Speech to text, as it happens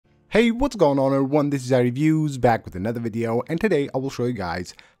Hey, what's going on everyone, this is iReviews back with another video, and today I will show you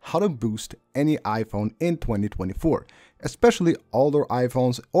guys how to boost any iPhone in 2024, especially older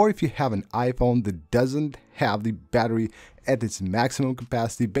iPhones, or if you have an iPhone that doesn't have the battery at its maximum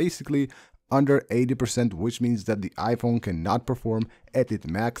capacity, basically under 80%, which means that the iPhone cannot perform at its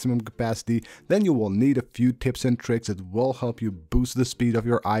maximum capacity. Then you will need a few tips and tricks that will help you boost the speed of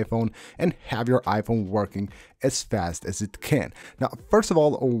your iPhone and have your iPhone working as fast as it can. Now, first of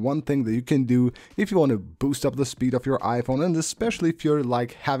all, one thing that you can do if you want to boost up the speed of your iPhone, and especially if you're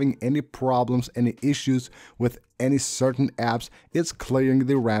like having any problems, any issues with any certain apps, is clearing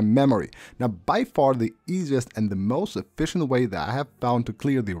the RAM memory. Now, by far the easiest and the most efficient way that I have found to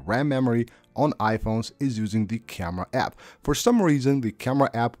clear the RAM memory on iPhones is using the camera app. For some reason, the camera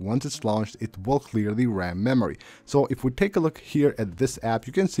app, once it's launched, it will clear the RAM memory. So if we take a look here at this app,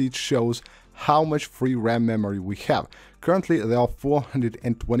 you can see it shows how much free RAM memory we have. Currently, there are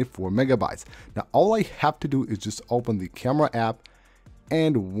 424 megabytes. Now, all I have to do is just open the camera app,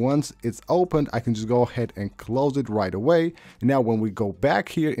 and once it's opened, I can just go ahead and close it right away. And now when we go back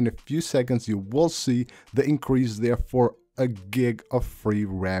here in a few seconds, you will see the increase there for a gig of free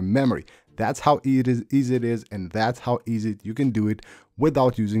RAM memory. That's how easy it is, and that's how easy you can do it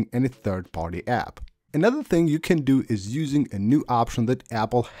without using any third-party app. Another thing you can do is using a new option that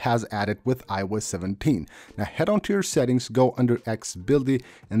Apple has added with iOS 17. Now head on to your settings, go under Accessibility,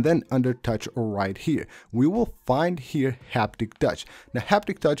 and then under Touch right here. We will find here Haptic Touch. Now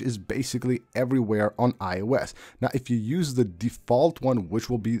Haptic Touch is basically everywhere on iOS. Now if you use the default one, which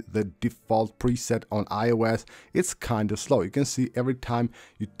will be the default preset on iOS, it's kind of slow. You can see every time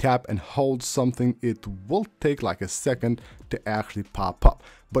you tap and hold something, it will take like a second to actually pop up.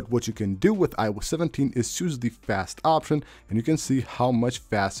 But what you can do with iOS 17 is choose the fast option, and you can see how much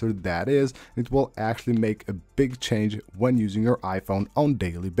faster that is. It will actually make a big change when using your iPhone on a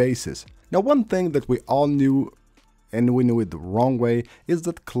daily basis. Now, one thing that we all knew, and we knew it the wrong way, is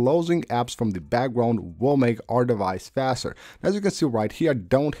that closing apps from the background will make our device faster. As you can see right here, I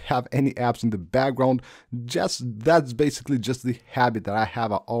don't have any apps in the background. That's basically just the habit that I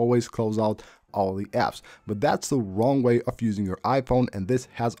have. I always close out all the apps, but that's the wrong way of using your iPhone, and this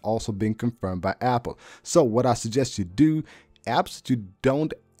has also been confirmed by Apple. So what I suggest you do, apps that you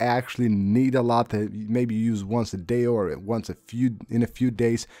don't actually need a lot, that maybe you use once a day or in a few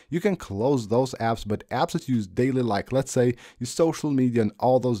days, you can close those apps. But apps that you use daily, like let's say your social media and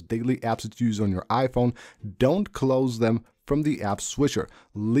all those daily apps that you use on your iPhone, don't close them from the app switcher.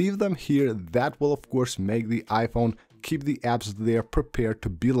 Leave them here. That will of course make the iPhone keep the apps there prepared to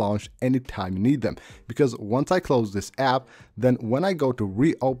be launched anytime you need them. Because once I close this app, then when I go to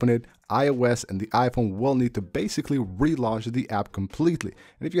reopen it, iOS and the iPhone will need to basically relaunch the app completely.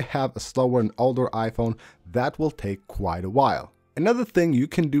 And if you have a slower and older iPhone, that will take quite a while. Another thing you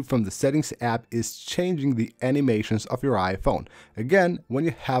can do from the settings app is changing the animations of your iPhone. Again, when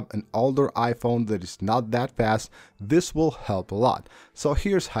you have an older iPhone that is not that fast, this will help a lot. So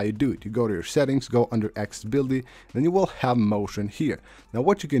here's how you do it. You go to your settings, go under Accessibility, then you will have motion here. Now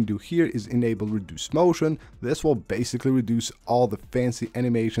what you can do here is enable reduce motion. This will basically reduce all the fancy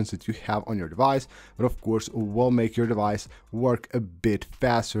animations that you have on your device, but of course will make your device work a bit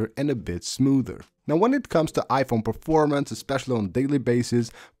faster and a bit smoother. Now, when it comes to iPhone performance, especially on a daily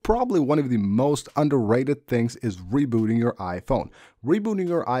basis, probably one of the most underrated things is rebooting your iPhone. Rebooting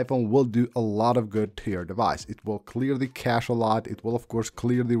your iPhone will do a lot of good to your device. It will clear the cache a lot. It will, of course,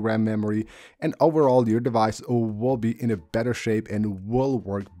 clear the RAM memory, and overall, your device will be in a better shape and will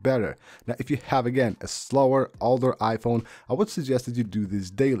work better. Now, if you have, again, a slower, older iPhone, I would suggest that you do this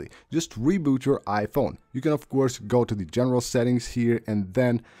daily. Just reboot your iPhone. You can, of course, go to the general settings here and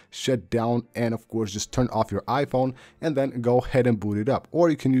then shut down and, of course, just turn off your iPhone and then go ahead and boot it up. Or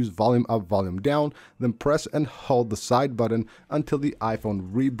you can use volume up, volume down, then press and hold the side button until the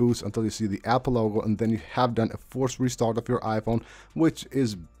iPhone reboots, until you see the Apple logo, and then you have done a forced restart of your iPhone, which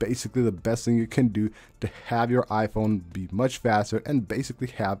is basically the best thing you can do to have your iPhone be much faster and basically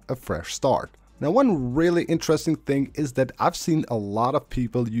have a fresh start. Now, one really interesting thing is that I've seen a lot of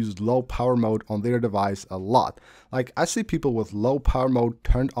people use low power mode on their device a lot. Like I see people with low power mode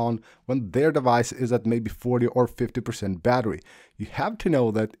turned on when their device is at maybe 40 or 50% battery. You have to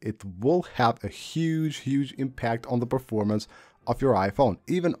know that it will have a huge impact on the performance of your iPhone.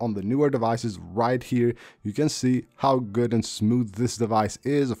 Even on the newer devices right here, you can see how good and smooth this device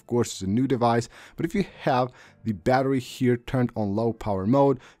is. Of course, it's a new device, but if you have the battery here turned on low power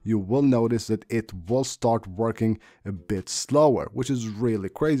mode, you will notice that it will start working a bit slower, which is really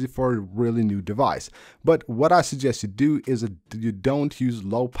crazy for a really new device. But what I suggest you do is that you don't use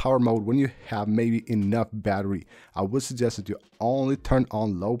low power mode when you have maybe enough battery. I would suggest that you only turn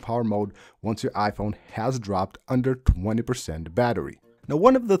on low power mode once your iPhone has dropped under 20% battery. Now,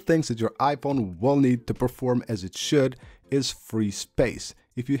 one of the things that your iPhone will need to perform as it should is free space.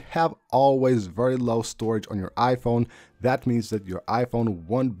 If you have always very low storage on your iPhone, that means that your iPhone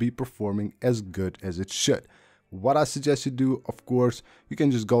won't be performing as good as it should. What I suggest you do, of course, you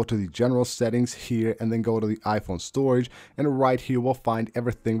can just go to the general settings here and then go to the iPhone storage, and right here we'll find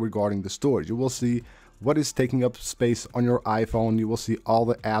everything regarding the storage. You will see what is taking up space on your iPhone. You will see all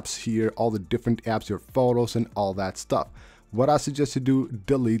the apps here, all the different apps, your photos and all that stuff. What I suggest you do,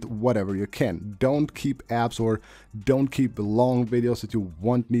 delete whatever you can. Don't keep apps or don't keep long videos that you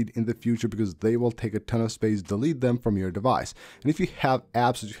won't need in the future because they will take a ton of space. Delete them from your device. And if you have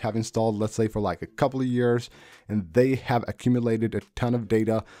apps that you have installed, let's say for like a couple of years, and they have accumulated a ton of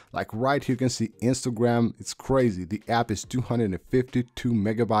data, like right here you can see Instagram, it's crazy. The app is 252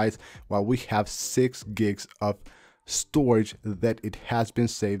 megabytes while we have 6 gigs of storage that it has been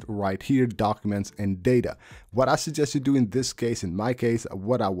saved right here, documents and data. What I suggest you do in this case, in my case,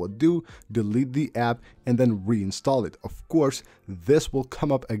 what I will do, delete the app and then reinstall it. Of course, this will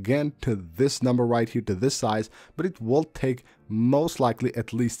come up again to this number right here, to this size, but it will take most likely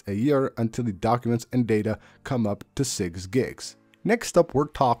at least a year until the documents and data come up to 6 gigs. Next up, we're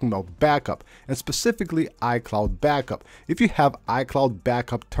talking about backup, and specifically iCloud backup. If you have iCloud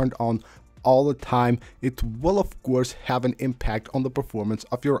backup turned on all the time, it will of course have an impact on the performance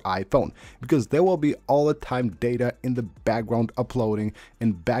of your iPhone because there will be all the time data in the background uploading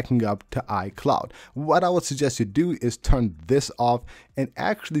and backing up to iCloud. What I would suggest you do is turn this off and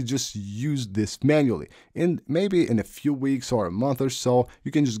actually just use this manually. Maybe in a few weeks or a month or so,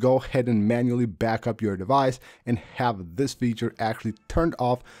 you can just go ahead and manually back up your device and have this feature actually turned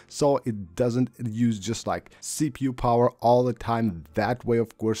off so it doesn't use just like CPU power all the time. That way,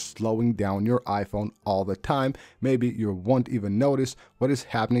 of course, slowing down your iPhone all the time. Maybe you won't even notice what is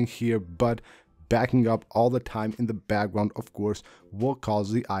happening here, but backing up all the time in the background, of course, will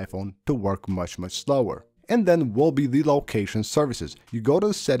cause the iPhone to work much slower. And then will be the location services. You go to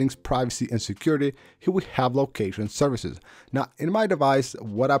the settings, privacy and security. Here we have location services. Now in my device,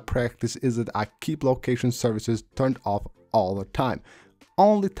 what I practice is that I keep location services turned off all the time.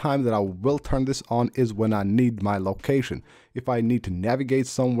 Only time that I will turn this on is when I need my location. If I need to navigate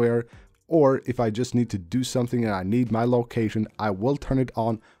somewhere, or if I just need to do something and I need my location, I will turn it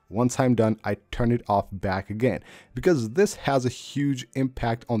on. Once I'm done, I turn it off back again, because this has a huge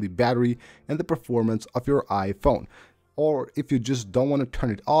impact on the battery and the performance of your iPhone. Or if you just don't want to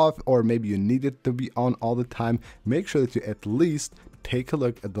turn it off, or maybe you need it to be on all the time, make sure that you at least take a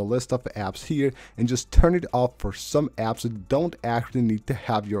look at the list of apps here and just turn it off for some apps that don't actually need to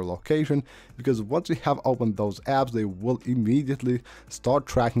have your location, because once you have opened those apps, they will immediately start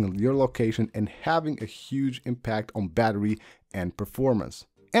tracking your location and having a huge impact on battery and performance.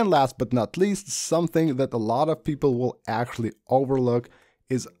 And last but not least, something that a lot of people will actually overlook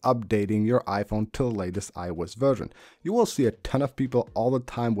is updating your iPhone to the latest iOS version. You will see a ton of people all the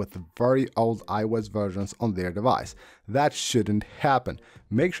time with very old iOS versions on their device. That shouldn't happen.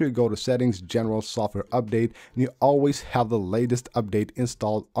 Make sure you go to settings, general, software update, and you always have the latest update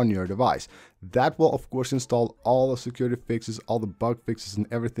installed on your device. That will of course install all the security fixes, all the bug fixes and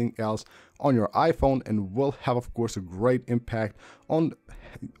everything else on your iPhone, and will have of course a great impact on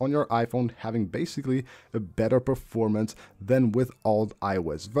your iPhone having basically a better performance than with old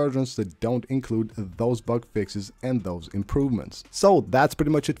iOS versions that don't include those bug fixes and those improvements. So that's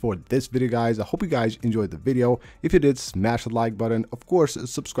pretty much it for this video, guys. I hope you guys enjoyed the video. If you did, smash the like button. Of course,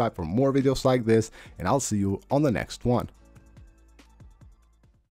 subscribe for more videos like this, and I'll see you on the next one.